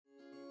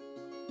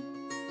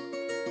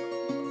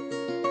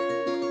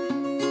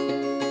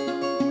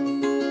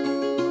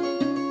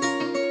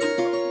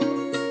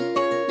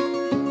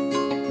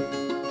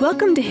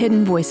Welcome to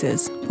Hidden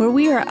Voices, where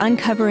we are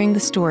uncovering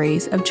the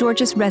stories of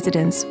Georgia's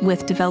residents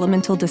with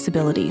developmental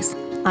disabilities.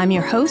 I'm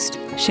your host,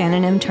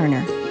 Shannon M.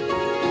 Turner.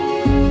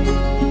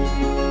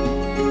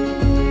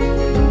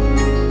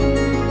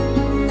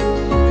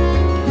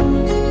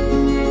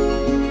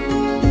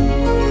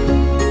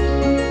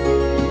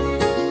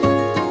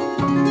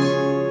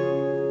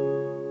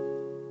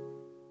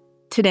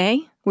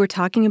 Today, we're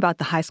talking about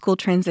the high school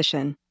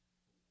transition.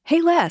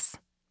 Hey, Les,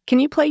 can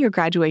you play your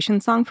graduation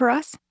song for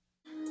us?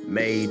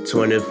 May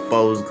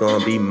 24's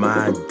gonna be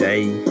my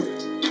day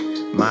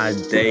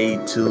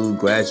to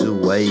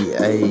graduate,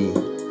 ayy.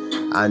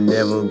 I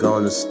never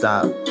gonna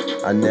stop,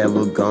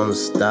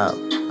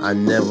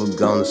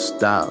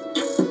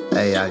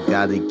 ayy. I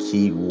gotta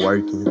keep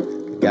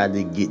working,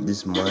 gotta get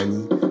this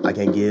money. I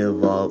can't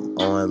give up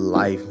on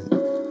life.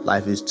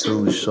 Life is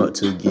too short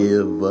to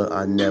give up.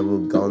 I never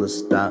gonna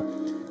stop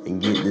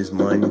and get this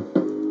money.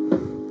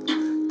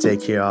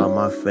 Take care of all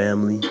my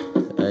family,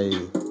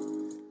 ayy.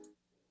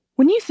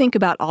 When you think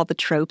about all the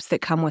tropes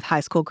that come with high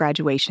school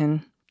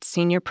graduation,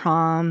 senior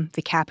prom,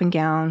 the cap and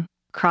gown,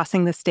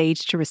 crossing the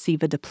stage to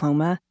receive a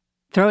diploma,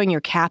 throwing your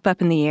cap up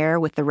in the air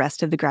with the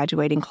rest of the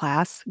graduating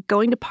class,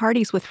 going to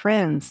parties with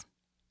friends,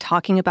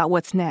 talking about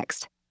what's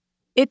next,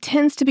 it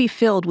tends to be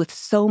filled with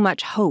so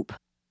much hope,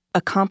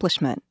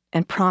 accomplishment,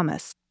 and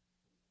promise.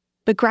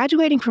 But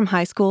graduating from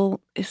high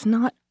school is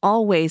not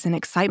always an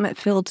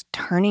excitement-filled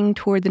turning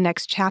toward the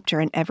next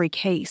chapter in every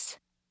case.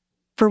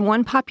 For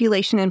one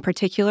population in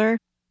particular,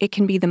 it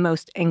can be the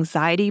most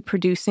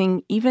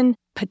anxiety-producing, even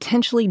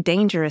potentially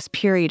dangerous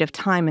period of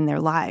time in their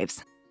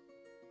lives.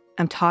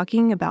 I'm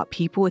talking about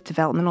people with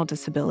developmental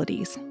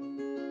disabilities.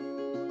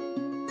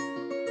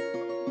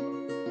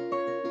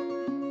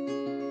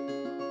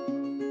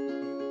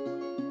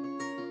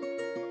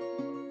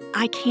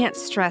 I can't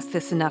stress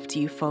this enough to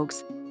you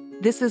folks.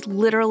 This is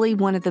literally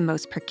one of the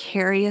most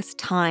precarious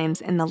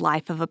times in the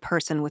life of a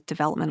person with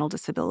developmental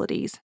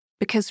disabilities,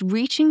 because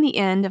reaching the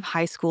end of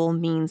high school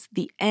means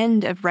the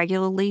end of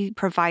regularly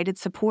provided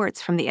supports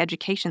from the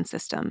education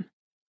system.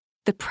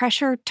 The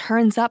pressure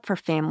turns up for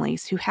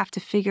families who have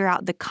to figure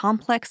out the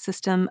complex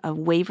system of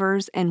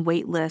waivers and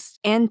wait lists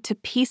and to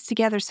piece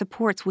together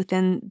supports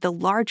within the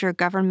larger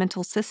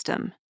governmental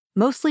system,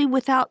 mostly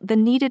without the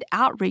needed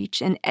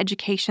outreach and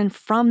education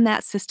from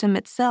that system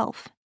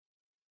itself.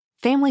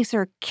 Families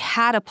are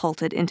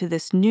catapulted into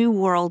this new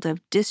world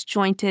of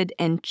disjointed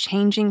and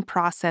changing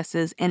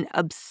processes and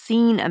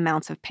obscene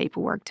amounts of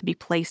paperwork to be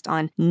placed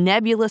on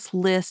nebulous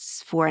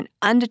lists for an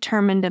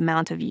undetermined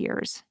amount of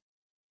years.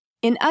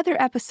 In other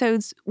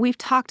episodes, we've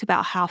talked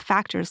about how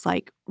factors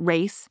like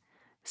race,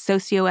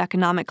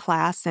 socioeconomic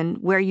class, and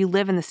where you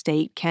live in the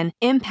state can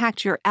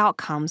impact your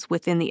outcomes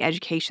within the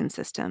education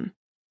system.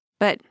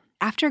 But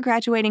after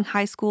graduating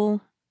high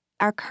school,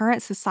 our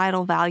current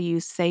societal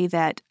values say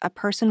that a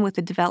person with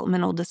a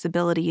developmental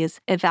disability is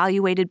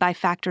evaluated by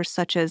factors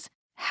such as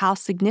how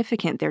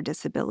significant their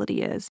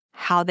disability is,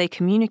 how they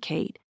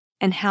communicate,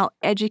 and how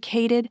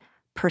educated,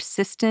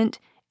 persistent,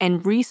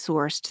 and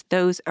resourced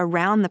those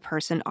around the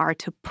person are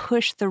to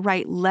push the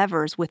right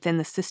levers within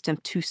the system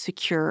to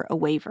secure a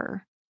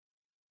waiver.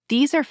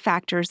 These are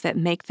factors that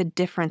make the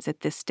difference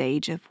at this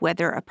stage of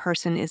whether a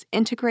person is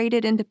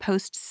integrated into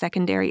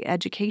post-secondary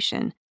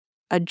education,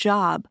 a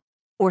job,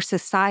 or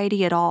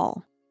society at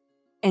all.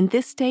 And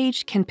this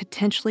stage can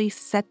potentially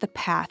set the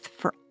path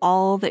for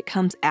all that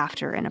comes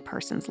after in a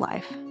person's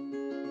life.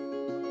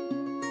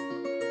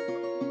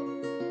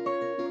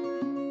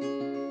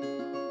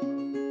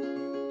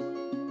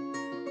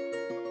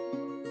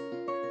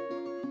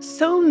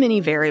 So many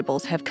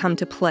variables have come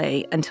to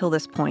play until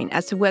this point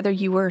as to whether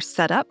you were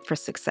set up for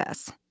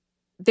success.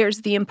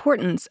 There's the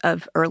importance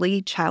of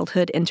early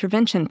childhood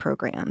intervention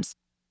programs.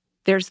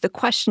 There's the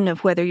question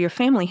of whether your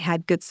family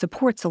had good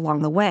supports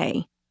along the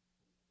way.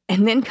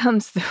 And then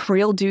comes the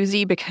real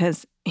doozy,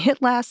 because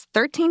it lasts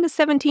 13 to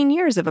 17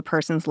 years of a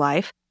person's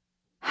life.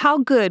 How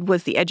good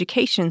was the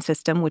education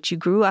system which you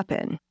grew up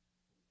in?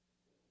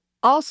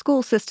 All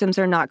school systems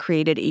are not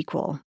created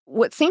equal.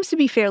 What seems to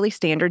be fairly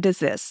standard is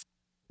this.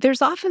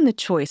 There's often the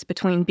choice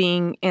between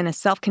being in a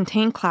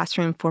self-contained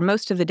classroom for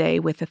most of the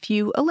day with a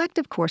few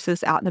elective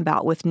courses out and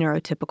about with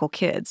neurotypical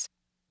kids.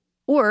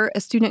 Or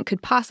a student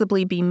could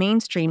possibly be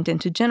mainstreamed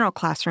into general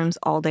classrooms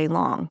all day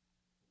long.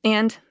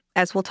 And,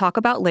 as we'll talk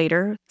about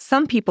later,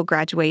 some people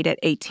graduate at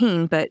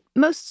 18, but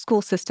most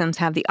school systems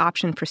have the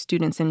option for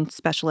students in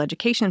special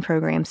education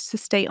programs to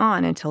stay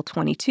on until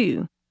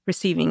 22,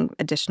 receiving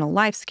additional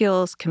life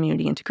skills,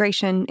 community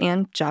integration,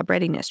 and job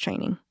readiness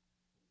training.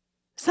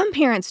 Some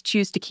parents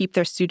choose to keep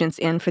their students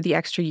in for the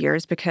extra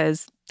years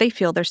because they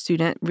feel their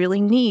student really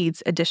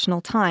needs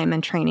additional time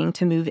and training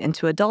to move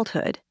into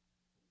adulthood.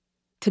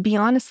 To be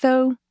honest,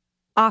 though,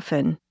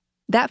 often,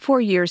 that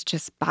 4 years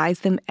just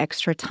buys them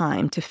extra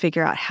time to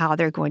figure out how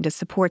they're going to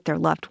support their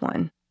loved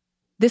one.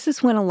 This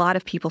is when a lot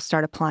of people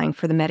start applying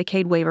for the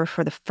Medicaid waiver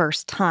for the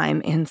first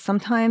time, and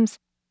sometimes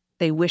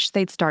they wish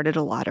they'd started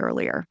a lot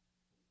earlier.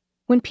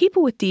 When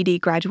people with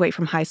DD graduate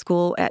from high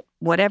school at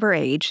whatever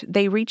age,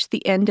 they reach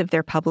the end of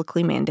their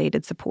publicly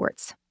mandated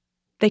supports.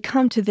 They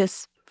come to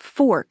this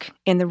fork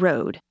in the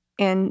road,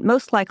 and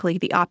most likely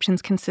the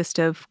options consist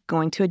of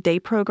going to a day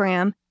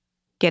program,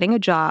 getting a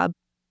job,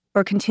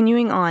 or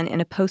continuing on in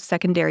a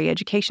post-secondary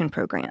education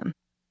program.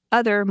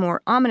 Other,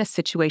 more ominous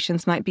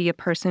situations might be a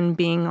person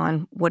being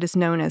on what is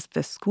known as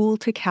the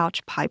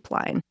school-to-couch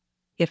pipeline,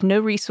 if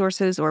no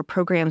resources or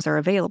programs are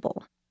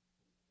available.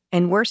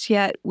 And worse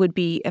yet would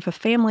be if a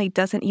family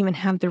doesn't even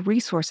have the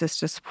resources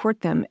to support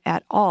them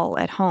at all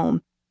at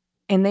home,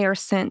 and they are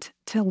sent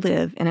to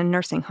live in a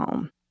nursing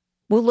home.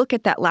 We'll look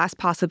at that last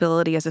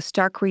possibility as a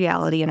stark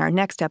reality in our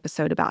next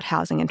episode about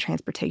housing and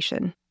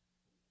transportation.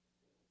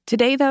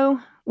 Today, though,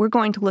 we're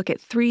going to look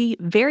at 3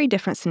 very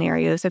different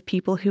scenarios of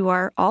people who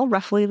are all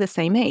roughly the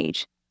same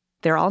age.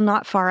 They're all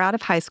not far out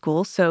of high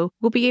school, so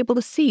we'll be able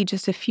to see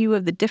just a few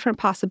of the different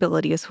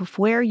possibilities of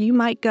where you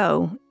might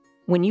go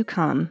when you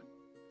come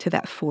to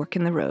that fork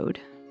in the road.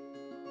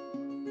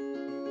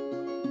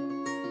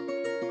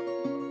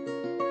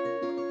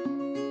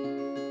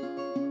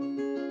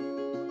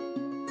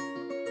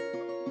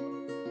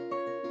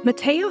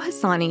 Mateo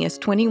Hassani is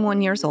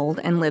 21 years old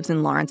and lives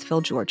in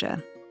Lawrenceville,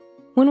 Georgia.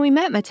 When we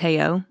met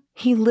Mateo,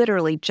 he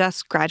literally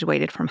just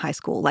graduated from high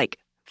school, like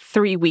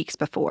 3 weeks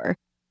before,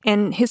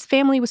 and his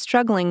family was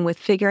struggling with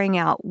figuring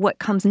out what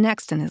comes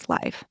next in his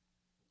life.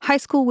 High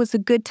school was a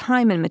good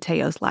time in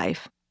Mateo's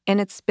life,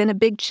 and it's been a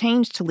big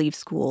change to leave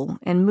school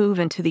and move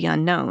into the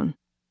unknown.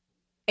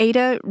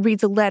 Ada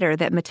reads a letter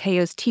that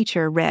Mateo's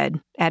teacher read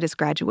at his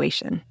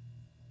graduation.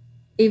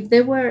 If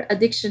there were a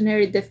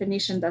dictionary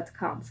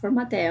definition.com for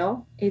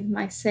Mateo, it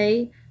might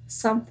say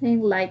something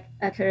like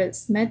a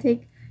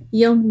charismatic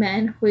young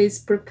man who is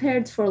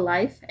prepared for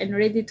life and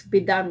ready to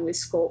be done with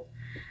school.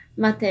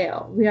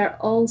 Mateo, we are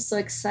all so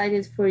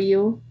excited for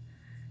you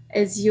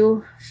as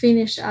you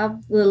finish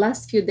up the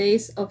last few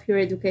days of your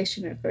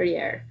educational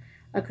career,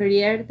 a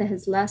career that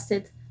has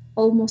lasted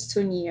almost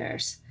 20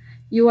 years.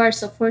 You are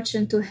so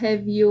fortunate to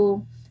have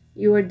your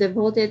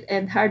devoted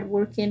and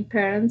hardworking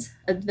parents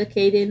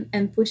advocating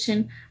and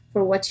pushing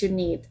for what you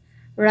need,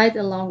 right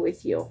along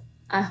with you.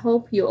 I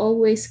hope you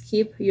always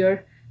keep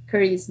your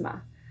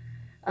charisma,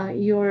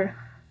 your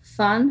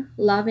fun,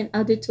 loving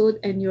attitude,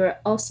 and your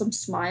awesome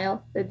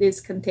smile that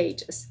is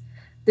contagious.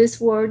 This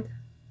world,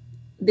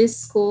 this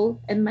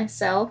school, and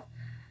myself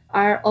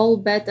are all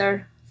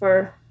better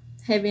for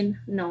having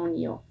known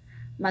you.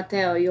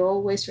 Mateo, you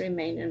always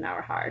remain in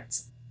our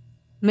hearts.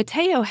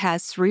 Mateo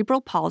has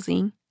cerebral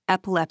palsy,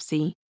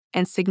 epilepsy,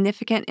 and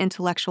significant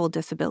intellectual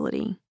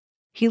disability.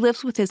 He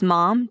lives with his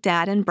mom,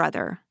 dad, and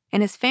brother,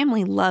 and his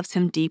family loves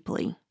him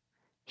deeply.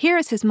 Here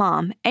is his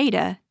mom,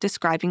 Ada,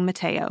 describing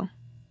Mateo.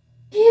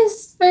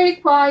 He's very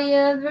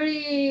quiet,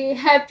 very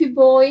happy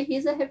boy.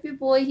 He's a happy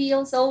boy. He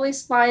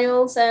always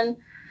smiles and,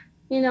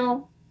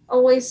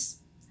 always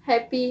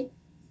happy.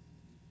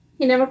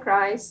 He never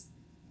cries.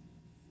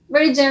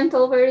 Very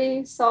gentle,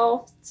 very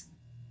soft.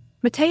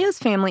 Mateo's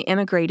family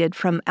immigrated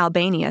from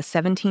Albania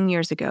 17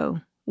 years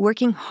ago,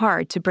 working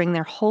hard to bring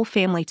their whole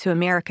family to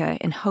America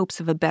in hopes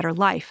of a better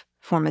life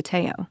for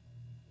Mateo.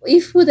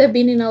 If we would have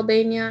been in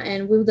Albania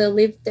and we would have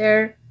lived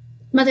there,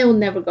 Mateo would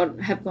never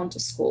have gone to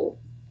school.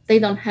 They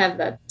don't have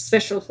that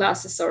special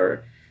classes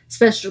or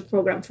special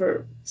program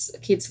for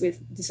kids with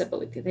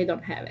disability. They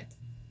don't have it.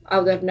 I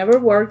would have never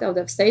worked. I would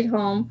have stayed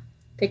home,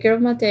 take care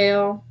of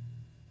Mateo.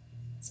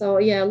 So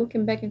yeah,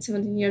 looking back in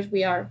 17 years,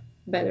 we are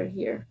better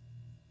here.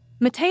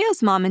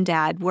 Mateo's mom and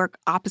dad work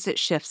opposite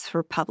shifts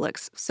for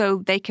Publix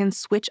so they can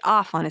switch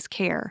off on his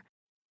care.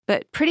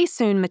 But pretty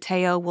soon,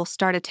 Mateo will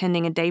start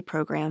attending a day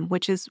program,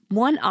 which is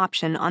one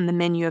option on the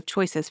menu of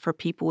choices for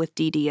people with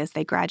DD as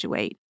they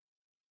graduate.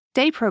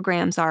 Day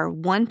programs are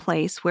one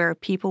place where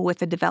people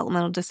with a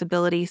developmental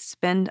disability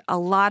spend a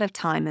lot of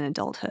time in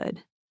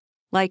adulthood.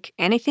 Like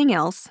anything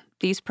else,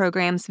 these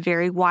programs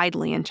vary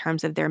widely in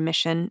terms of their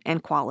mission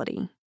and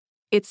quality.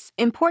 It's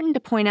important to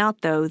point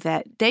out, though,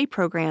 that day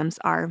programs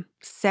are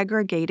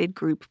segregated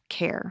group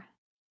care.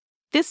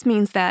 This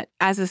means that,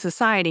 as a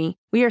society,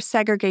 we are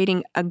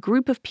segregating a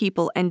group of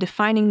people and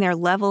defining their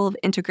level of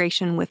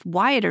integration with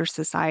wider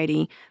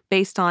society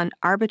based on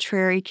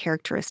arbitrary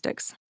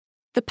characteristics.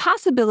 The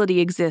possibility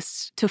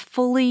exists to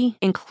fully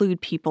include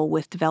people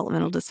with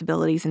developmental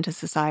disabilities into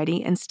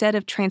society instead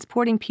of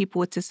transporting people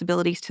with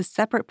disabilities to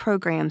separate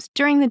programs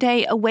during the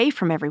day away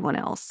from everyone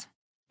else.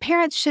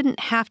 Parents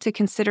shouldn't have to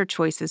consider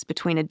choices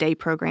between a day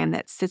program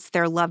that sits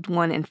their loved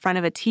one in front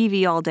of a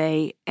TV all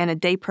day and a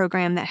day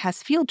program that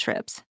has field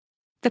trips.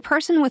 The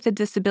person with a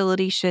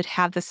disability should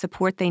have the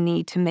support they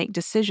need to make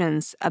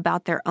decisions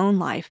about their own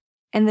life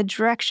and the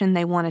direction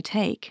they want to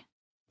take.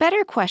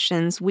 Better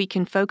questions we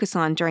can focus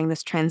on during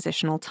this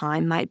transitional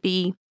time might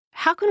be,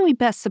 how can we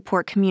best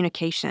support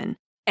communication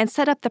and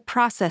set up the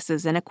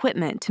processes and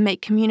equipment to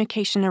make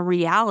communication a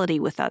reality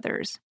with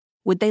others?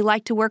 Would they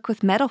like to work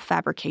with metal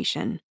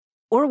fabrication?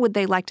 Or would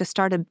they like to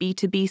start a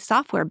B2B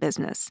software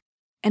business?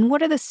 And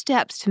what are the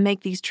steps to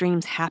make these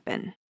dreams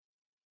happen?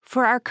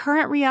 For our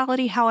current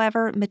reality,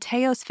 however,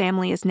 Mateo's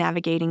family is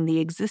navigating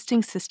the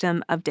existing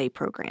system of day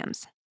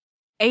programs.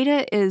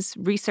 Ada is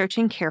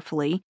researching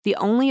carefully the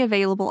only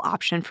available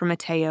option for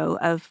Mateo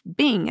of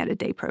being at a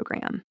day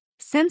program.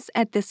 Since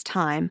at this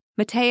time,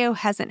 Mateo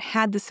hasn't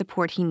had the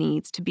support he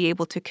needs to be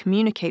able to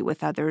communicate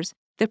with others,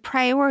 the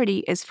priority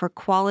is for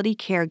quality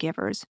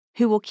caregivers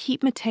who will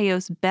keep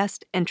Mateo's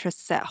best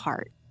interests at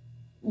heart.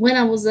 When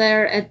I was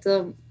there at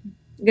the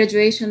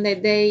graduation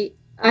that day,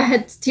 I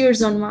had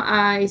tears on my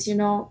eyes,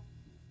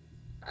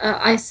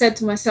 I said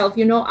to myself,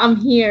 I'm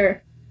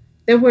here.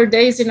 There were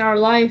days in our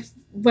life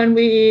when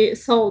we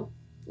thought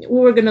we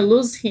were going to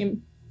lose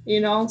him,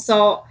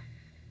 so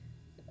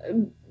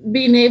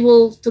being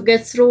able to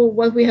get through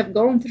what we have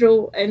gone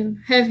through and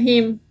have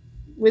him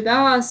with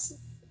us,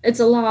 it's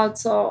a lot.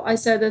 So I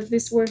said, at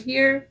least we're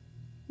here,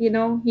 he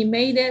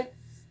made it,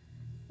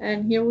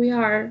 and here we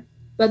are.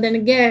 But then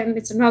again,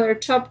 it's another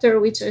chapter,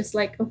 which is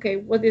like, okay,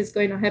 what is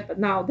going to happen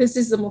now? This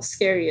is the most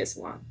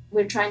scariest one.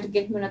 We're trying to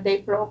get him in a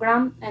day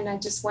program, and I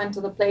just went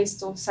to the place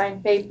to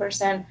sign papers,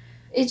 and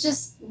it's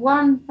just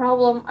one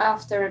problem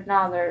after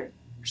another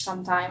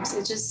sometimes.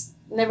 It just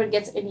never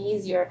gets any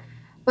easier.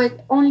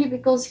 But only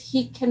because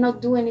he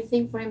cannot do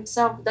anything for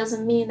himself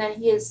doesn't mean that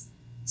he is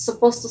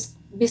supposed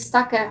to be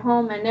stuck at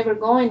home and never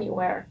go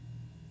anywhere.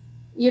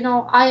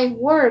 I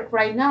work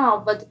right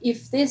now, but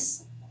if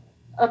this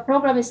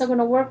program is not going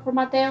to work for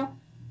Mateo,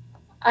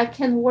 I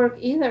can't work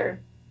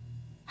either.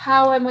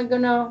 How am I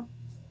going to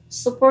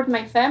support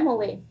my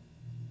family?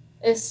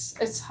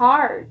 It's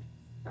hard.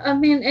 I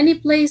mean, any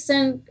place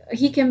and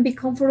he can be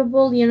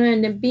comfortable,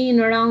 and being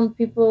around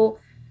people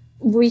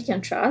we can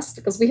trust,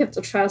 because we have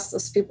to trust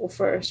those people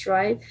first,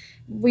 right?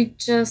 We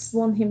just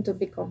want him to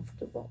be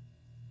comfortable.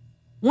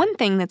 One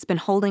thing that's been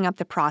holding up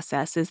the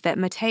process is that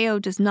Mateo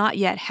does not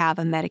yet have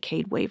a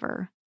Medicaid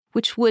waiver,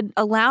 which would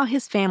allow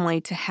his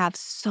family to have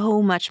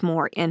so much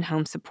more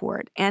in-home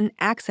support and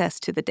access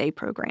to the day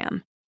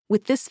program.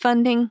 With this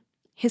funding,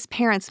 his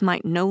parents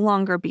might no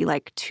longer be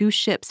like two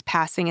ships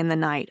passing in the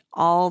night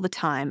all the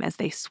time as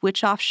they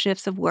switch off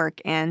shifts of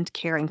work and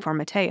caring for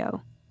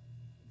Mateo.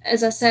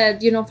 As I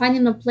said,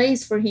 finding a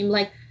place for him,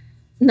 like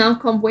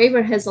non-comp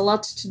waiver has a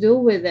lot to do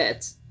with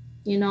it.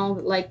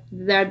 Like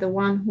they're the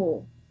one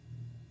who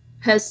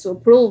has to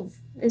approve.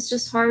 It's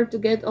just hard to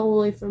get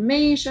all the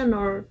information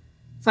or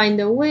find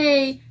a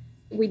way.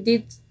 We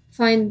did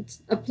find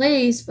a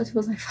place, but it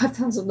was like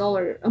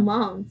 $5,000 a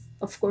month.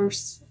 Of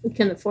course, we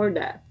can afford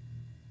that.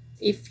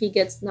 If he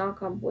gets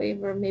non-comp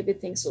waiver, maybe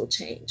things will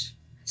change.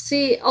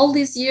 See, all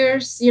these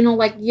years,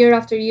 like year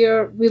after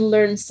year, we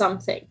learn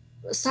something.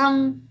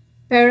 Some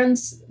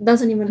parents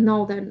doesn't even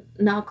know that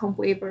non-comp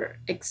waiver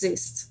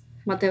exists.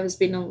 Mateo has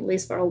been on the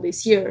list for all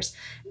these years.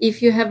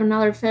 If you have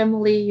another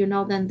family,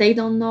 then they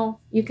don't know,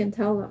 you can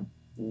tell them.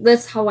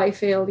 That's how I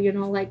feel,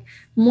 like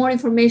more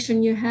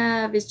information you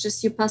have, it's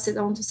just you pass it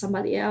on to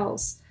somebody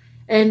else.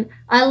 And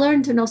I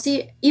learned to know,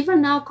 see,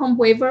 even now comp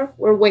waiver,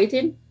 we're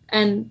waiting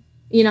and,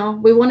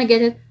 we want to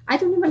get it. I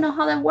don't even know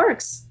how that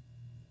works.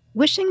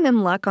 Wishing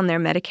them luck on their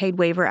Medicaid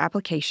waiver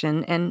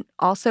application, and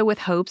also with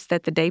hopes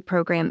that the day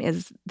program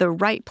is the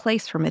right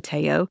place for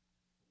Mateo,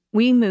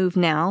 we move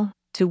now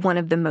to one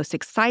of the most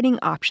exciting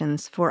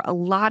options for a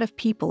lot of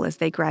people as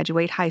they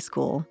graduate high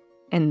school,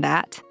 and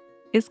that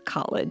is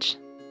college.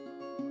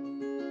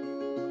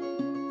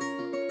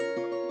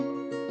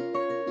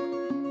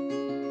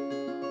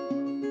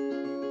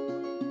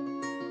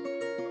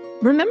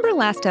 Remember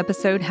last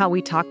episode how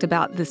we talked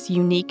about this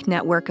unique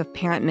network of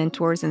parent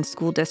mentors in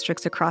school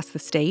districts across the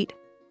state?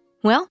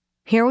 Well,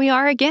 here we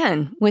are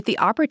again with the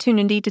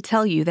opportunity to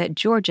tell you that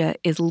Georgia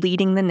is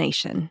leading the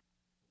nation.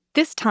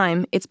 This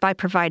time, it's by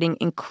providing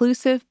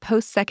inclusive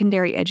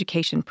post-secondary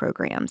education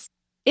programs,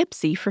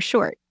 IPSE for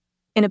short,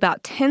 in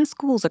about 10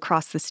 schools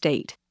across the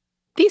state.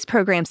 These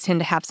programs tend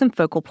to have some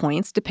focal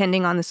points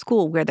depending on the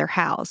school where they're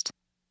housed.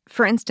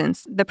 For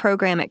instance, the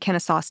program at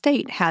Kennesaw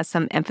State has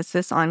some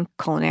emphasis on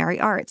culinary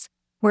arts,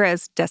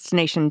 whereas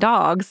Destination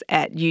Dogs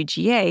at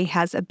UGA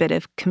has a bit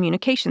of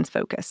communications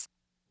focus.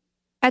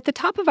 At the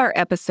top of our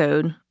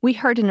episode, we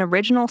heard an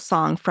original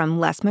song from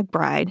Les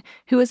McBride,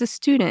 who is a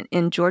student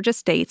in Georgia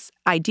State's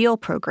IDEAL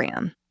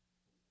program.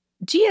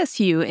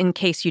 GSU, in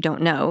case you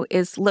don't know,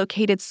 is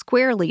located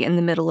squarely in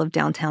the middle of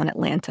downtown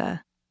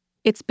Atlanta.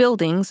 Its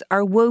buildings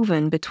are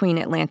woven between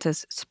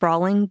Atlanta's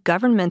sprawling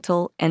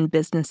governmental and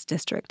business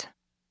district.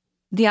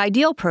 The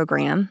IDEAL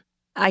program,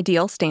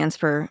 IDEAL stands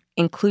for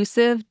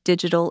Inclusive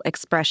Digital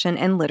Expression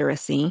and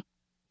Literacy,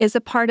 is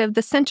a part of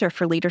the Center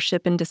for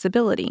Leadership and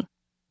Disability.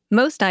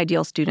 Most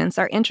IDEAL students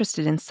are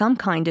interested in some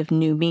kind of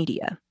new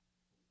media.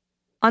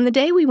 On the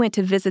day we went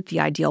to visit the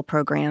IDEAL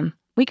program,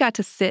 we got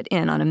to sit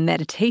in on a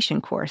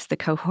meditation course the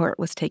cohort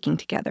was taking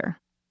together.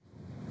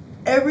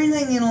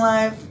 Everything in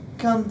life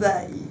comes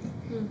at you,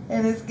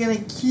 and it's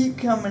going to keep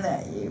coming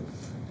at you.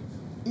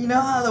 You know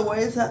how the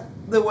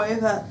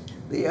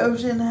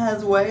ocean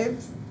has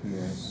waves?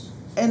 Yes.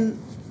 And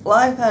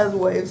life has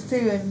waves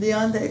too, and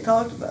Deontay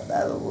talked about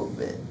that a little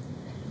bit.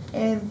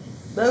 And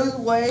those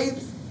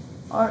waves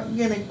aren't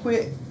going to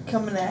quit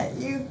coming at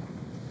you,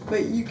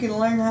 but you can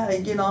learn how to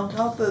get on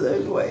top of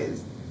those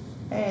waves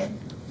and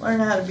learn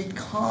how to be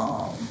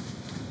calm.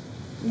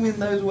 when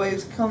those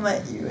waves come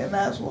at you, and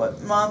that's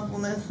what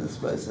mindfulness is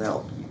supposed to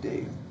help you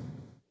do.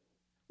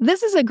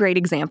 This is a great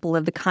example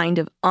of the kind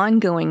of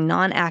ongoing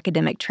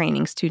non-academic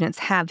training students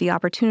have the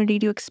opportunity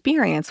to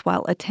experience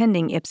while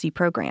attending IPSE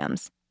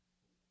programs.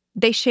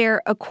 They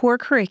share a core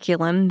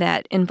curriculum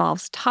that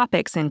involves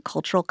topics in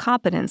cultural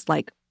competence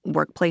like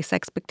workplace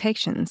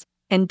expectations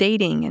and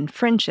dating and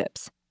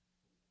friendships.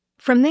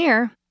 From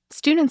there,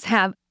 students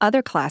have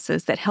other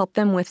classes that help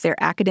them with their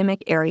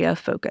academic area of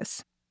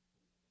focus.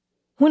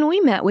 When we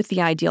met with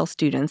the Ideal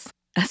students,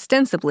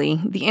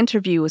 ostensibly, the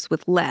interview was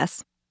with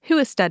Les, who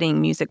is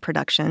studying music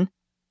production,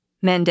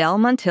 Mandel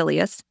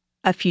Montilius,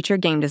 a future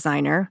game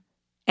designer,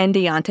 and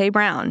Deontay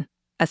Brown,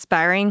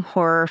 aspiring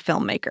horror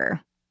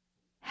filmmaker.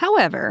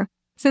 However,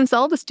 since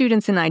all the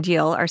students in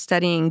Ideal are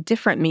studying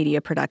different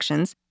media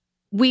productions,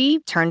 we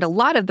turned a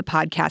lot of the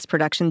podcast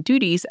production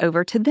duties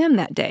over to them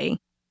that day,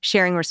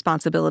 sharing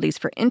responsibilities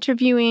for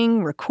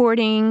interviewing,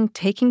 recording,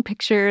 taking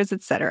pictures,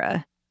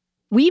 etc.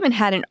 We even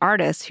had an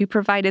artist who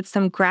provided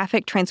some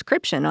graphic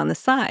transcription on the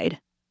side.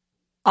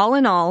 All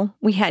in all,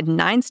 we had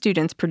 9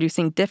 students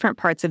producing different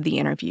parts of the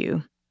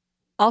interview.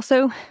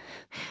 Also,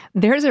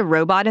 there's a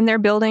robot in their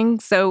building,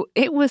 so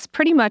it was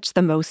pretty much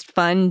the most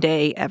fun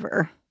day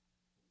ever.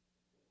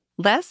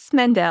 Les,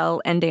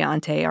 Mandel, and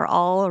Deontay are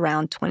all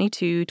around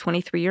 22,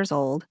 23 years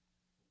old,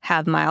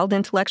 have mild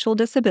intellectual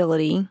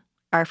disability,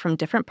 are from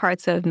different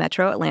parts of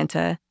Metro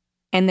Atlanta,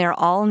 and they're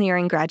all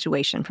nearing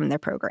graduation from their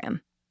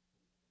program.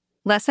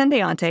 Les and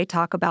Deontay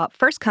talk about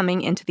first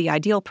coming into the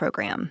Ideal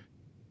program.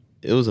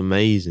 It was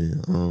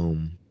amazing.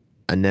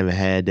 I never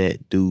had that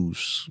through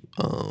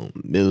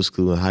middle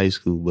school and high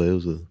school, but it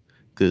was a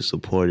good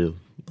supportive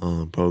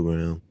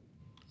program.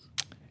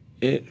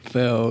 It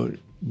felt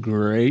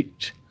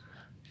great.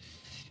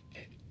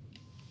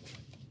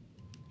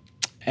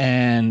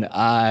 And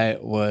I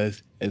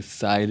was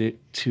excited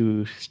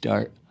to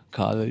start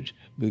college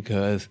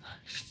because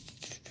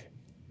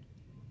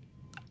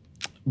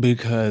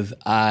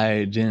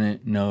I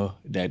didn't know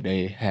that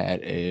they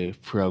had a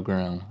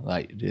program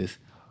like this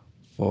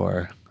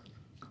for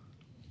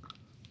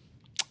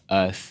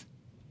us.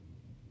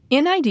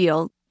 In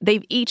Ideal,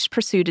 they've each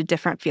pursued a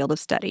different field of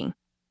study,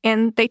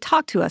 and they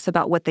talk to us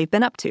about what they've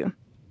been up to.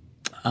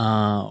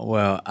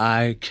 Well,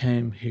 I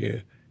came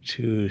here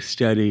to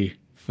study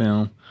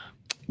film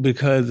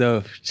because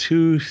of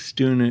 2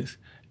 students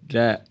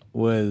that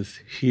was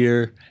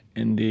here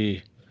in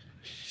the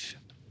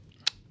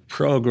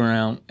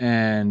program,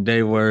 and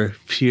they were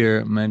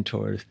peer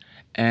mentors.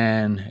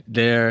 And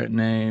their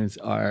names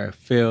are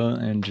Phil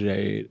and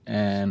Jade,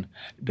 and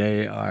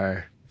they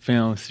are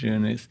film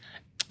students.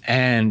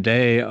 And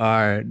they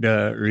are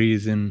the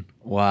reason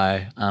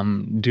why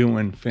I'm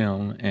doing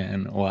film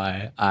and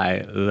why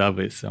I love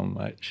it so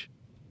much.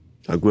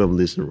 I grew up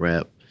listening to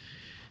rap,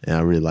 and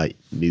I really like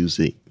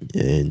music.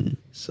 And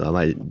so I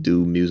like to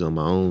do music on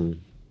my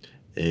own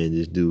and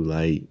just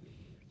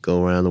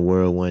go around the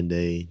world one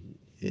day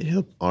and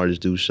help artists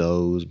do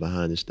shows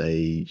behind the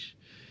stage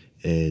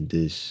and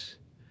just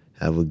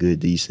have a good,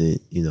 decent,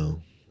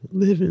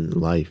 living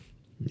life,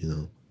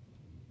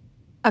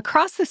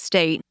 Across the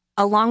state,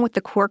 along with the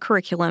core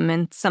curriculum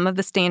and some of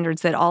the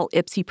standards that all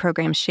IPSE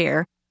programs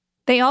share,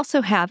 they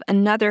also have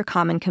another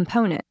common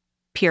component,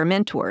 peer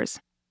mentors.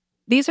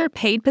 These are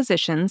paid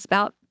positions,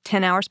 about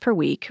 10 hours per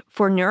week,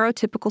 for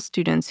neurotypical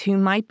students who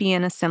might be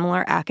in a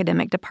similar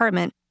academic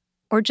department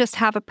or just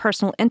have a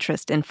personal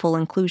interest in full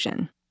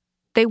inclusion.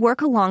 They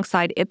work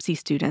alongside IPSE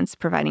students,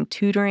 providing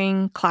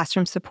tutoring,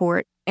 classroom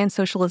support, and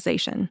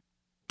socialization.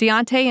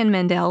 Deontay and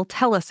Mandel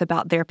tell us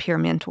about their peer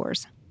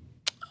mentors.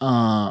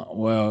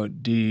 Well,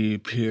 the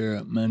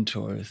peer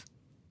mentors,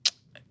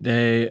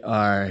 they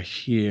are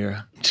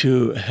here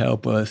to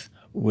help us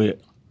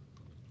with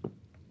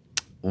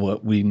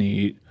what we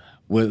need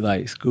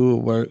with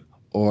schoolwork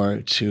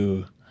or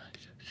to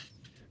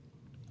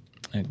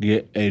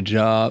get a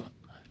job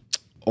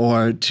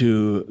or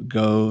to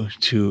go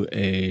to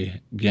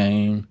a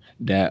game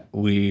that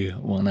we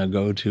want to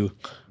go to.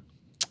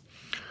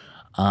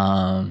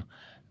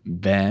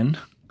 Then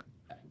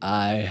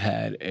I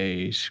had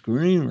a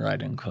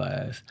screenwriting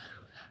class,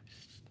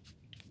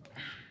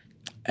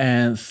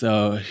 and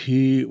so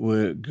he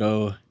would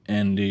go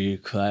in the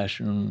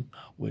classroom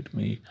with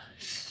me,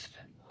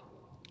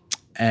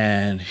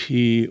 and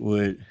he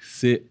would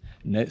sit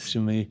next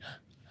to me,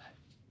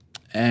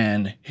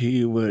 and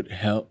he would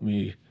help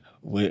me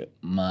with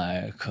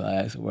my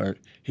classwork.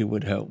 He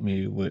would help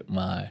me with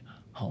my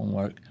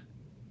homework.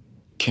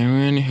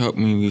 Karen helped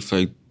me with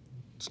a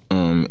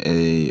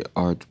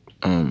art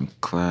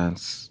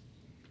class.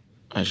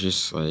 I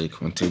just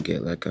want to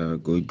get a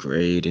good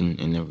grade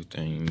and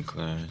everything in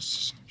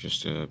class,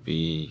 just to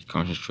be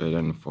concentrated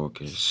and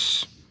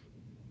focused.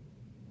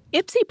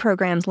 IPSE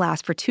programs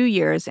last for 2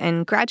 years,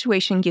 and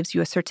graduation gives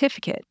you a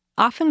certificate,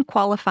 often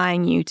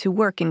qualifying you to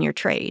work in your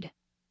trade.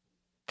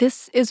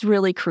 This is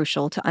really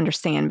crucial to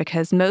understand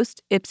because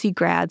most IPSE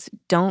grads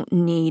don't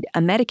need a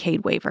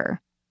Medicaid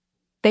waiver.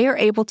 They are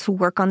able to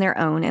work on their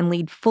own and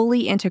lead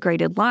fully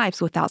integrated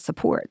lives without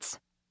supports.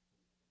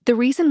 The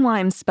reason why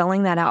I'm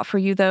spelling that out for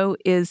you, though,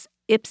 is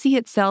IPSE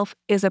itself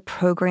is a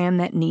program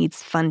that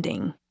needs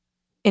funding.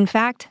 In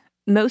fact,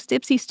 most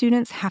IPSE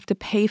students have to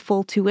pay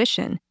full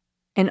tuition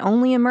and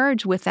only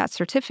emerge with that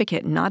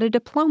certificate, not a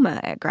diploma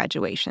at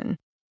graduation.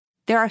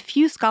 There are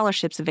few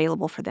scholarships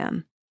available for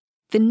them.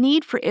 The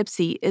need for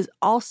IPSE is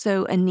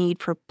also a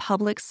need for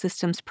public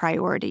systems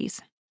priorities.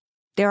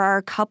 There are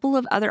a couple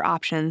of other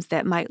options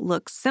that might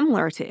look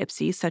similar to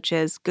IPSE, such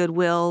as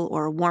Goodwill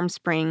or Warm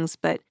Springs,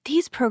 but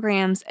these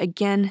programs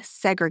again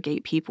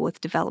segregate people with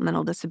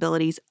developmental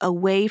disabilities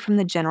away from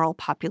the general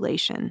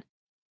population.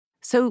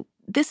 So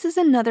this is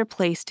another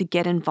place to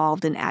get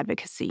involved in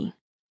advocacy.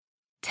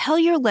 Tell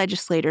your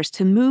legislators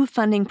to move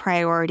funding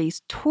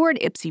priorities toward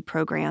IPSE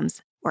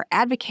programs or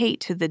advocate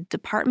to the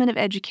Department of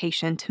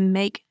Education to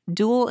make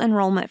dual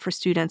enrollment for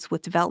students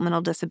with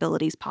developmental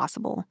disabilities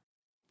possible.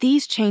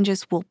 These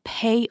changes will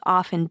pay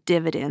off in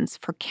dividends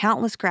for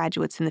countless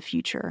graduates in the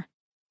future.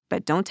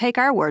 But don't take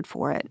our word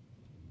for it.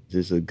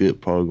 It's a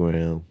good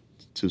program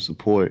to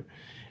support.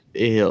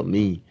 It helped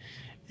me,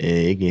 and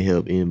it can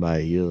help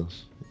anybody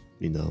else.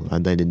 I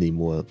think they need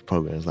more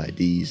programs like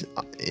these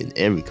in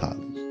every college.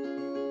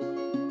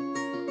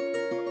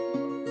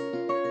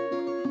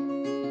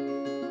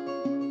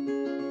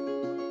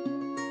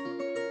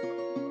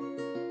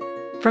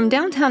 From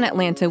downtown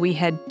Atlanta, we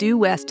head due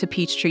west to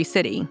Peachtree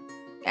City.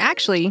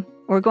 Actually,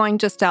 we're going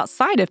just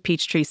outside of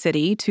Peachtree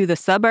City to the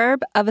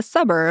suburb of a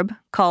suburb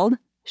called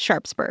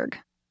Sharpsburg.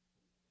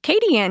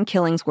 Katie Ann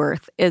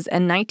Killingsworth is a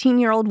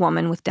 19-year-old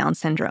woman with Down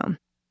syndrome.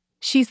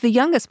 She's the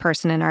youngest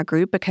person in our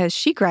group because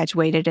she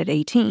graduated at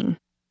 18.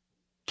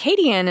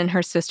 Katie Ann and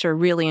her sister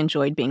really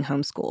enjoyed being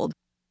homeschooled.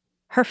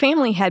 Her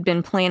family had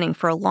been planning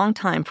for a long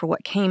time for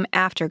what came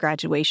after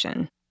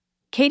graduation.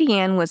 Katie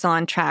Ann was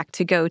on track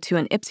to go to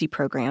an IPSE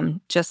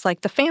program, just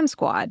like the FAM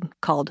Squad,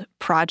 called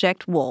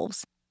Project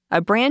Wolves,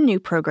 a brand new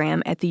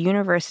program at the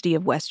University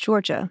of West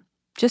Georgia,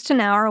 just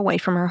an hour away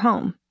from her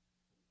home.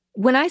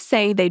 When I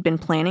say they'd been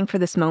planning for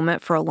this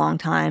moment for a long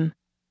time,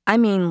 I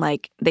mean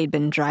like they'd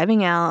been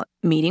driving out,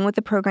 meeting with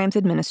the program's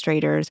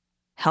administrators,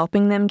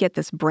 helping them get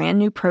this brand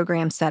new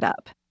program set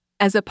up.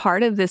 As a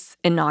part of this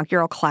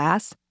inaugural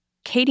class,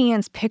 Katie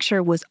Ann's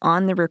picture was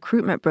on the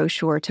recruitment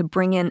brochure to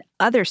bring in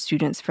other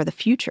students for the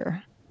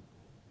future.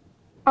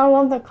 I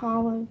love the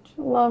college.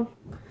 I love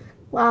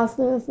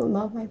classes. I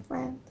love my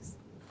friends.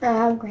 I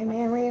have great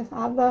memories.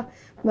 I have the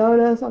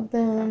photos of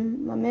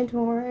them, my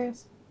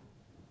mentors.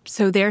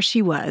 So there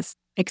she was,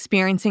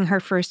 experiencing her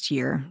first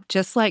year,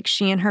 just like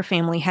she and her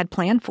family had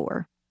planned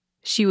for.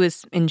 She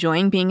was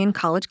enjoying being in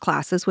college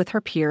classes with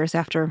her peers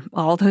after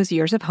all those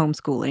years of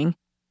homeschooling.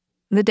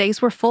 The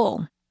days were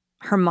full.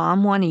 Her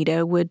mom,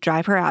 Juanita, would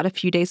drive her out a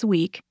few days a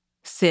week,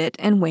 sit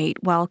and wait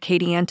while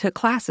Katie Ann took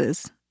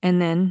classes,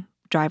 and then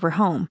drive her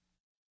home.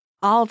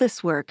 All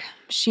this work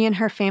she and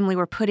her family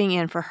were putting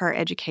in for her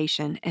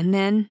education, and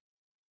then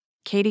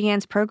Katie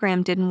Ann's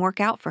program didn't work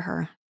out for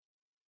her.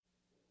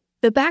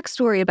 The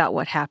backstory about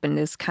what happened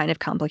is kind of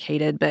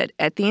complicated, but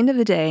at the end of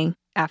the day,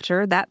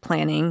 after that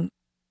planning,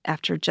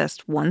 after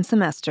just one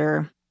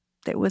semester,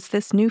 there was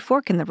this new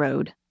fork in the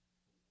road.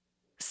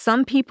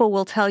 Some people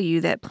will tell you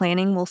that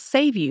planning will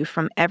save you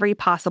from every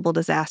possible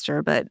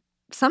disaster, but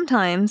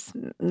sometimes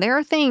there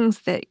are things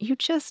that you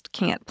just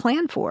can't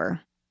plan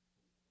for.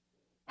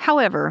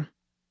 However,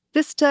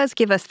 this does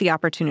give us the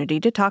opportunity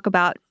to talk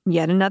about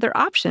yet another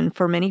option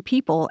for many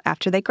people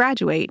after they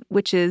graduate,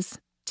 which is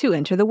to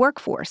enter the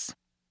workforce.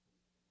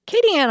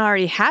 Katie Ann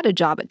already had a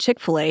job at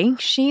Chick-fil-A.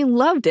 She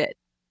loved it.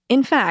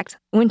 In fact,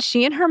 when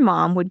she and her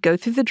mom would go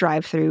through the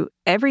drive-thru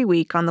every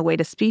week on the way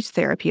to speech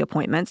therapy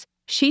appointments,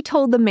 she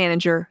told the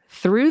manager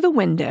through the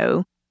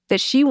window that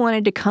she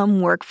wanted to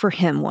come work for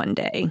him one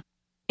day.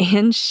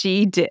 And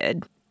she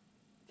did.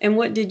 And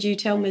what did you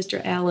tell Mr.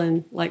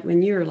 Allen, like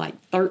when you were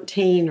like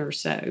 13 or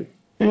so?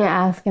 Yeah,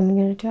 ask him to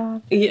get a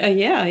job.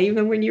 Yeah,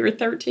 even when you were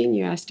 13,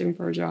 you asked him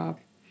for a job.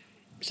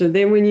 So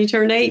then when you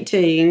turned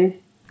 18...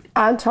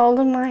 I told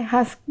him my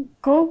high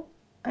school,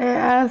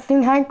 as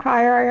senior high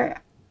crier,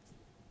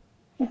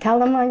 I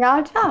tell him I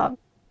got a job.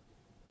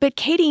 But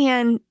Katie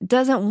Ann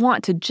doesn't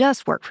want to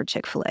just work for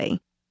Chick-fil-A.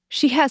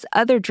 She has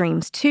other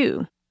dreams,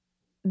 too.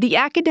 The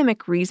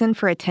academic reason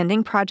for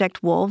attending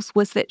Project Wolves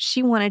was that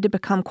she wanted to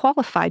become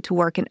qualified to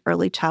work in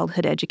early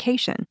childhood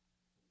education.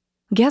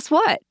 Guess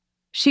what?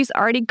 She's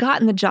already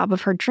gotten the job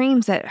of her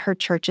dreams at her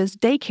church's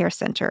daycare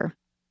center.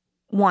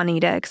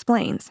 Juanita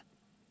explains.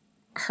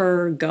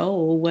 Her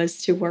goal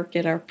was to work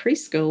at our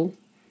preschool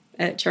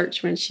at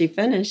church when she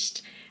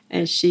finished,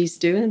 and she's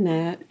doing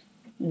that.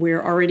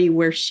 We're already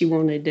where she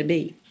wanted to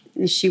be.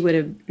 She would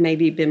have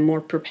maybe been more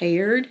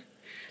prepared.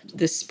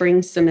 The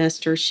spring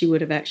semester, she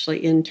would have actually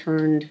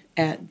interned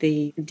at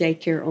the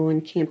daycare on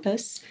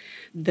campus.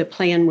 The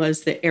plan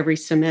was that every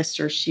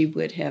semester she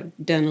would have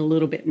done a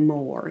little bit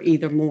more,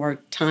 either more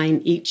time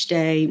each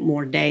day,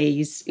 more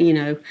days,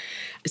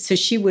 So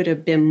she would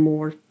have been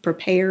more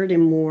prepared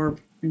and more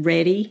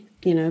ready,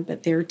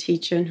 but they're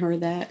teaching her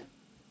that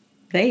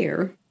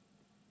there.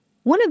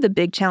 One of the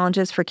big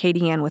challenges for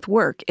Katie Ann with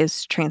work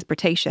is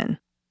transportation.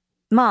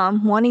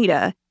 Mom,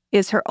 Juanita,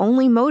 is her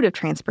only mode of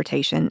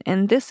transportation,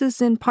 and this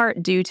is in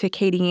part due to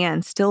Katie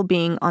Ann still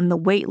being on the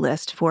wait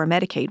list for a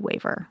Medicaid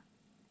waiver.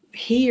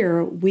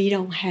 Here, we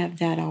don't have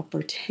that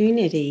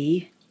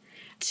opportunity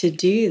to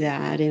do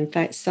that. In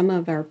fact, some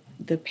of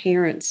the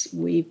parents,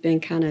 we've been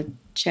kind of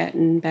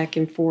chatting back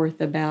and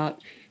forth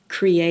about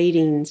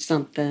creating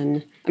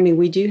something. I mean,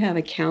 we do have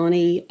a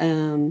county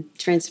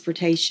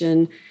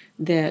transportation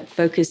that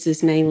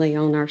focuses mainly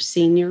on our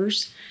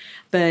seniors,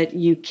 but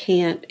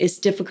it's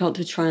difficult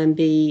to try and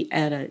be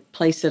at a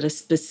place at a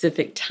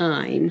specific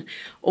time,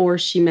 or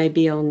she may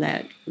be on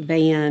that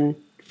van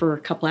for a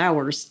couple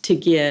hours to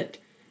get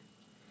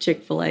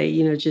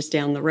Chick-fil-A, just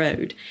down the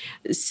road.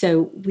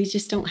 So we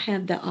just don't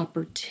have the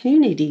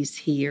opportunities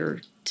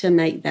here to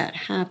make that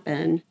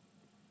happen.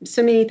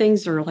 So many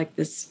things are like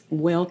this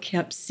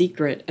well-kept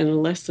secret, and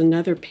unless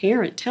another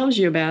parent tells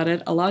you about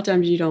it, a lot of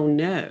times you don't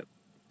know.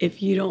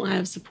 If you don't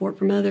have support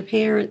from other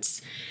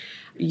parents,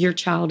 your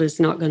child is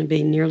not going to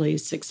be nearly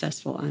as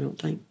successful, I don't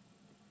think.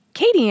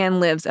 Katie Ann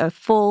lives a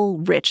full,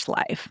 rich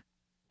life.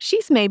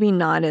 She's maybe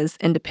not as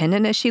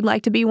independent as she'd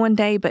like to be one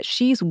day, but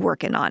she's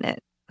working on it.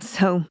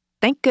 So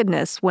thank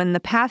goodness when the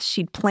path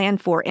she'd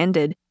planned for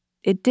ended,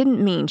 it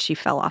didn't mean she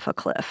fell off a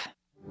cliff.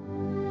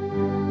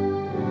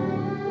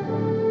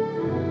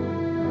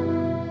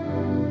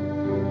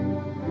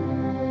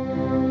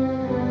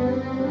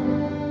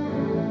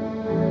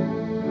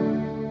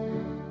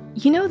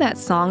 You know that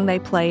song they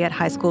play at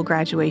high school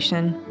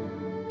graduation?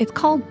 It's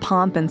called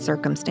Pomp and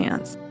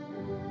Circumstance.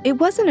 It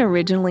wasn't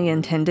originally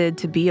intended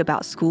to be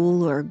about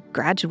school or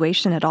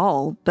graduation at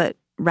all, but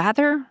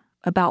rather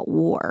about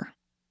war.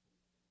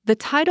 The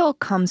title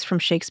comes from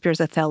Shakespeare's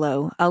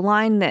Othello, a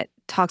line that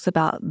talks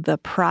about the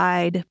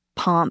pride,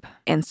 pomp,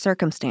 and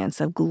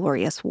circumstance of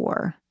glorious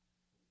war.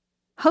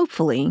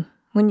 Hopefully,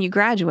 when you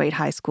graduate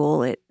high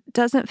school, it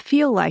doesn't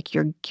feel like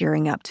you're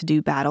gearing up to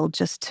do battle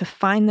just to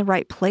find the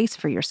right place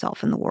for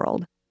yourself in the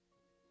world.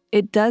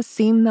 It does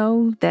seem,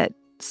 though, that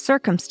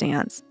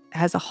circumstance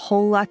has a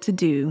whole lot to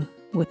do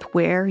with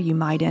where you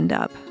might end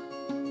up.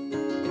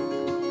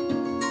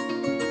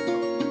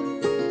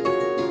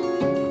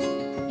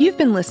 You've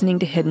been listening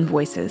to Hidden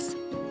Voices.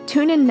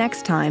 Tune in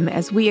next time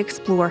as we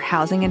explore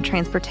housing and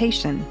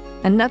transportation,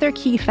 another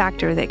key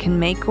factor that can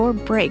make or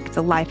break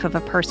the life of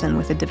a person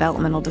with a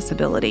developmental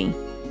disability.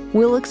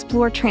 We'll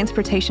explore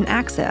transportation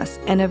access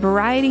and a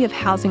variety of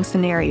housing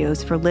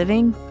scenarios for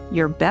living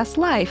your best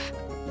life,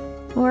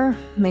 or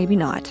maybe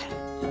not.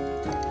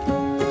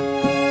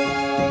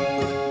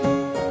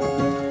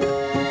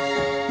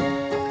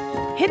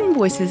 Hidden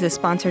Voices is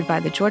sponsored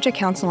by the Georgia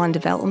Council on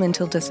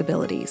Developmental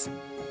Disabilities.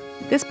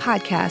 This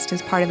podcast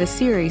is part of a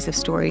series of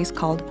stories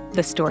called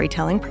The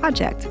Storytelling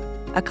Project,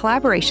 a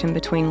collaboration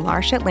between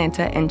L'Arche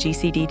Atlanta and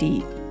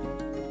GCDD.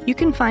 You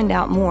can find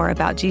out more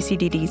about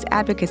GCDD's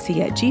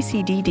advocacy at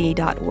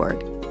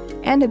gcdd.org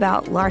and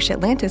about L'Arche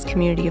Atlanta's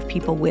community of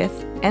people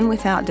with and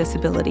without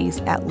disabilities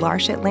at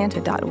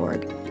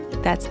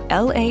l'archeatlanta.org. That's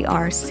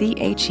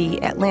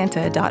LARCHE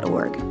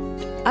Atlanta.org.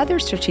 Other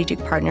strategic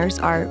partners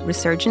are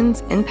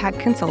Resurgence, Impact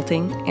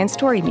Consulting, and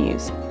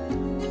StoryMuse,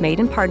 made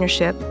in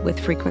partnership with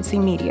Frequency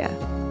Media.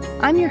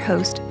 I'm your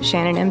host,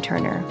 Shannon M.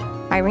 Turner.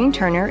 Irene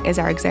Turner is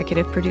our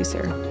executive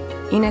producer.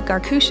 Ina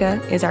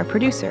Garkusha is our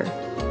producer.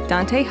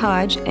 Dante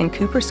Hodge and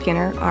Cooper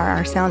Skinner are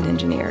our sound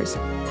engineers.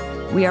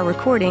 We are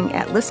recording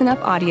at Listen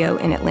Up Audio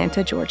in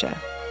Atlanta, Georgia.